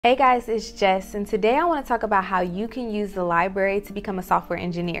Hey guys, it's Jess, and today I want to talk about how you can use the library to become a software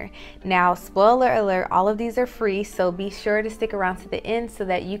engineer. Now, spoiler alert, all of these are free, so be sure to stick around to the end so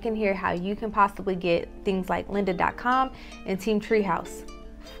that you can hear how you can possibly get things like lynda.com and Team Treehouse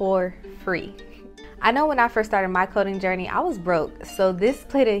for free. I know when I first started my coding journey, I was broke, so this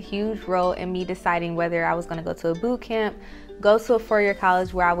played a huge role in me deciding whether I was going to go to a boot camp, go to a four-year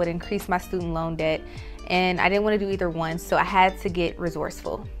college where I would increase my student loan debt, and I didn't want to do either one, so I had to get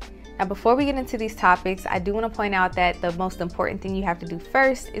resourceful. Now, before we get into these topics, I do want to point out that the most important thing you have to do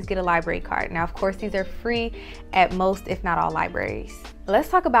first is get a library card. Now, of course, these are free at most, if not all, libraries. Let's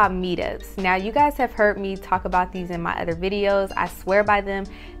talk about Meetups. Now, you guys have heard me talk about these in my other videos. I swear by them,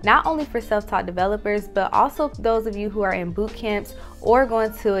 not only for self-taught developers, but also those of you who are in boot camps or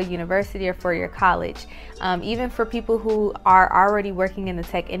going to a university or four-year college, even for people who are already working in the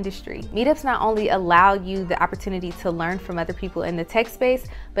tech industry. Meetups not only allow you the opportunity to learn from other people in the tech space,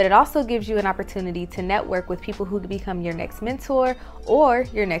 but it also gives you an opportunity to network with people who become your next mentor or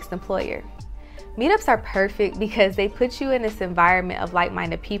your next employer. Meetups are perfect because they put you in this environment of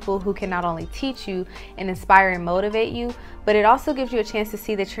like-minded people who can not only teach you and inspire and motivate you, but it also gives you a chance to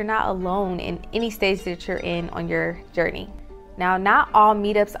see that you're not alone in any stage that you're in on your journey. Now, not all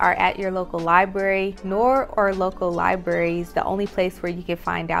meetups are at your local library, nor are local libraries the only place where you can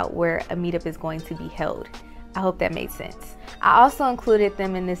find out where a meetup is going to be held. I hope that made sense. I also included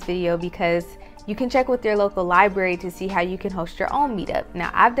them in this video because you can check with your local library to see how you can host your own meetup.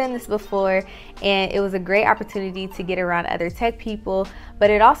 Now, I've done this before and it was a great opportunity to get around other tech people, but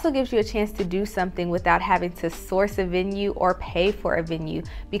it also gives you a chance to do something without having to source a venue or pay for a venue,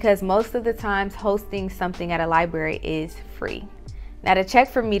 because most of the times hosting something at a library is free. Now, to check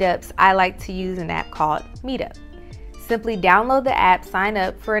for meetups, I like to use an app called Meetup. Simply download the app, sign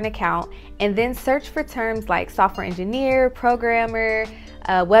up for an account, and then search for terms like software engineer, programmer,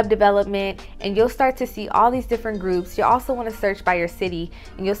 web development, and you'll start to see all these different groups. You'll also want to search by your city,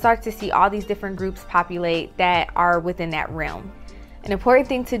 and you'll start to see all these different groups populate that are within that realm. An important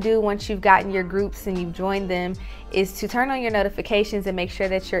thing to do once you've gotten your groups and you've joined them is to turn on your notifications and make sure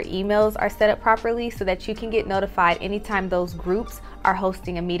that your emails are set up properly so that you can get notified anytime those groups are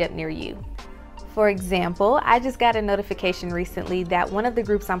hosting a meetup near you. For example, I just got a notification recently that one of the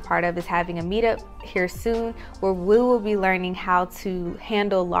groups I'm part of is having a meetup here soon where we will be learning how to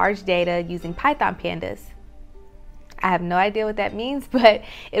handle large data using Python pandas. I have no idea what that means, but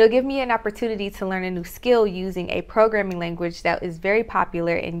it'll give me an opportunity to learn a new skill using a programming language that is very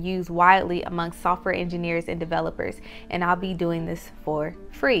popular and used widely among software engineers and developers, and I'll be doing this for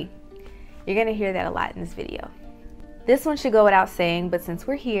free. You're gonna hear that a lot in this video. This one should go without saying, but since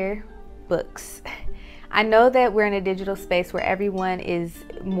we're here, books. I know that we're in a digital space where everyone is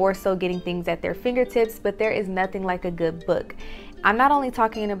more so getting things at their fingertips, but there is nothing like a good book. I'm not only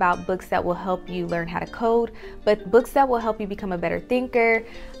talking about books that will help you learn how to code, but books that will help you become a better thinker,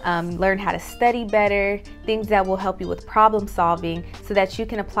 learn how to study better, things that will help you with problem solving so that you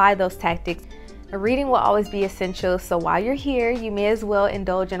can apply those tactics. Reading will always be essential, so while you're here, you may as well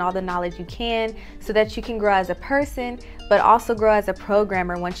indulge in all the knowledge you can so that you can grow as a person, but also grow as a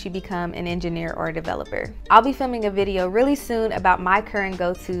programmer once you become an engineer or a developer. I'll be filming a video really soon about my current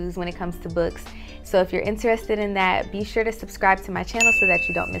go-tos when it comes to books, so if you're interested in that, be sure to subscribe to my channel so that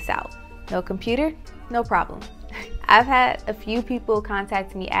you don't miss out. No computer? No problem. I've had a few people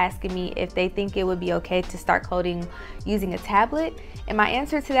contact me asking me if they think it would be okay to start coding using a tablet, and my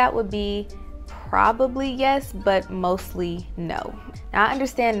answer to that would be probably yes, but mostly no. Now, I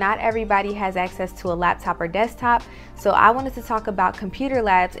understand not everybody has access to a laptop or desktop, so I wanted to talk about computer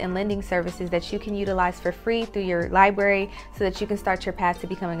labs and lending services that you can utilize for free through your library so that you can start your path to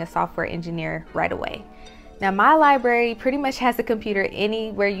becoming a software engineer right away. Now, my library pretty much has a computer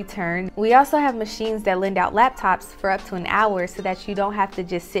anywhere you turn. We also have machines that lend out laptops for up to an hour so that you don't have to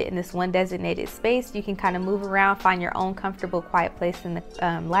just sit in this one designated space. You can kind of move around, find your own comfortable, quiet place in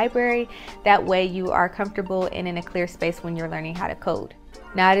the library. That way you are comfortable and in a clear space when you're learning how to code.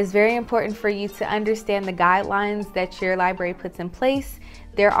 Now, it is very important for you to understand the guidelines that your library puts in place.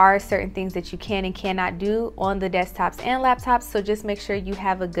 There are certain things that you can and cannot do on the desktops and laptops, so just make sure you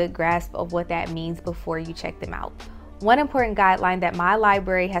have a good grasp of what that means before you check them out. One important guideline that my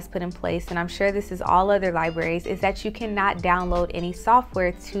library has put in place, and I'm sure this is all other libraries, is that you cannot download any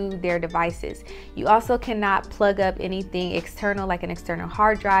software to their devices. You also cannot plug up anything external like an external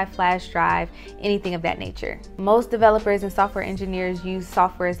hard drive, flash drive, anything of that nature. Most developers and software engineers use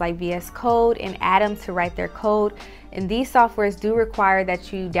softwares like VS Code and Atom to write their code, and these softwares do require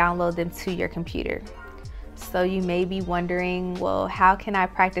that you download them to your computer. So you may be wondering, well, how can I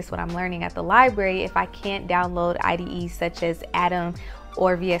practice what I'm learning at the library if I can't download IDEs such as Atom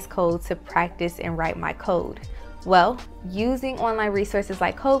or VS Code to practice and write my code? Well, using online resources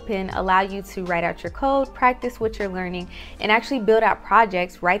like CodePen allow you to write out your code, practice what you're learning, and actually build out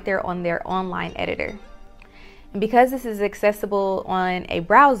projects right there on their online editor. And because this is accessible on a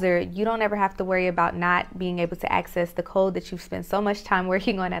browser, you don't ever have to worry about not being able to access the code that you've spent so much time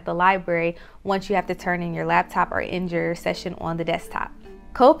working on at the library once you have to turn in your laptop or end your session on the desktop.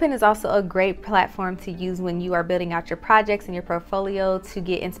 CodePen is also a great platform to use when you are building out your projects and your portfolio to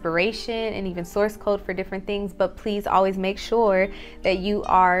get inspiration and even source code for different things, but please always make sure that you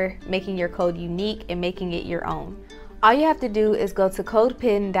are making your code unique and making it your own. All you have to do is go to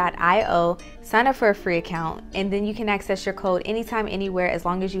codepen.io, sign up for a free account, and then you can access your code anytime, anywhere, as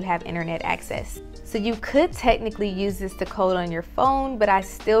long as you have internet access. So you could technically use this to code on your phone, but I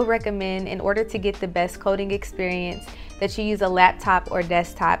still recommend, in order to get the best coding experience, that you use a laptop or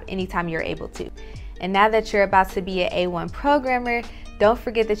desktop anytime you're able to. And now that you're about to be an A1 programmer, don't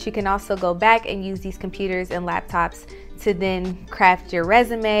forget that you can also go back and use these computers and laptops to then craft your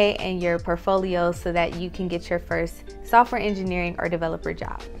resume and your portfolio so that you can get your first software engineering or developer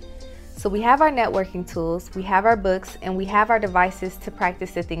job. So we have our networking tools, we have our books, and we have our devices to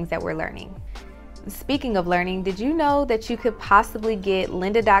practice the things that we're learning. Speaking of learning, did you know that you could possibly get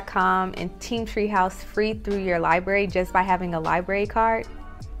lynda.com and Team Treehouse free through your library just by having a library card?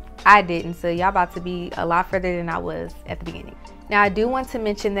 I didn't, so y'all about to be a lot further than I was at the beginning. Now, I do want to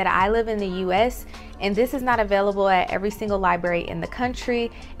mention that I live in the US and this is not available at every single library in the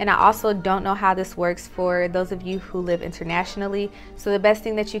country, and I also don't know how this works for those of you who live internationally. So the best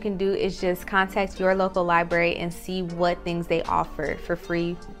thing that you can do is just contact your local library and see what things they offer for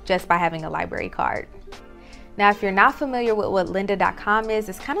free just by having a library card. Now, if you're not familiar with what lynda.com is,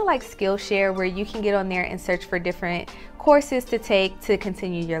 it's kind of like Skillshare, where you can get on there and search for different courses to take to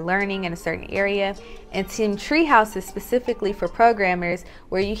continue your learning in a certain area. And Team Treehouse is specifically for programmers,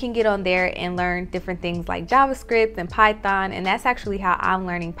 where you can get on there and learn different things like JavaScript and Python, and that's actually how I'm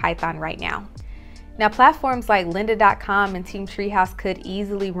learning Python right now. Now, platforms like lynda.com and Team Treehouse could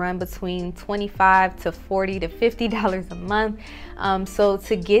easily run between $25 to $40 to $50 a month. So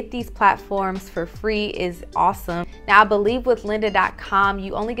to get these platforms for free is awesome. Now, I believe with lynda.com,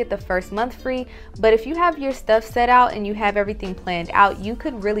 you only get the first month free, but if you have your stuff set out and you have everything planned out, you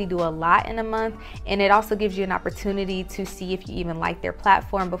could really do a lot in a month. And it also gives you an opportunity to see if you even like their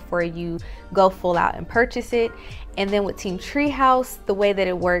platform before you go full out and purchase it. And then with Team Treehouse, the way that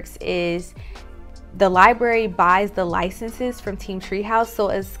it works is the library buys the licenses from Team Treehouse, so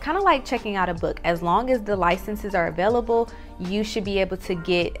it's kind of like checking out a book. As long as the licenses are available, you should be able to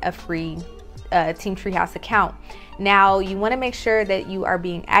get a free Team Treehouse account. Now, you want to make sure that you are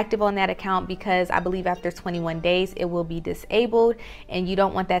being active on that account, because I believe after 21 days it will be disabled, and you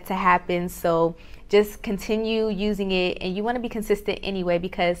don't want that to happen. So just continue using it, and you want to be consistent anyway,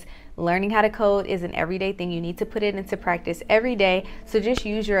 because learning how to code is an everyday thing. You need to put it into practice every day. So just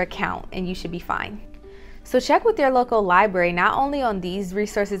use your account and you should be fine. So check with your local library, not only on these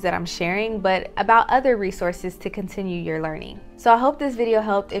resources that I'm sharing, but about other resources to continue your learning. So I hope this video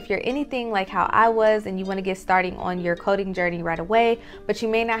helped. If you're anything like how I was and you want to get starting on your coding journey right away, but you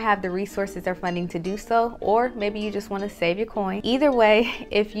may not have the resources or funding to do so, or maybe you just want to save your coin. Either way,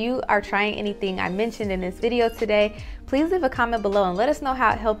 if you are trying anything I mentioned in this video today, please leave a comment below and let us know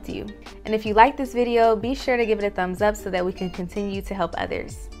how it helped you. And if you like this video, be sure to give it a thumbs up so that we can continue to help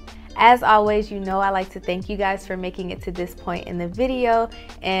others. As always, you know I like to thank you guys for making it to this point in the video,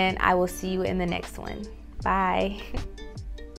 and I will see you in the next one. Bye.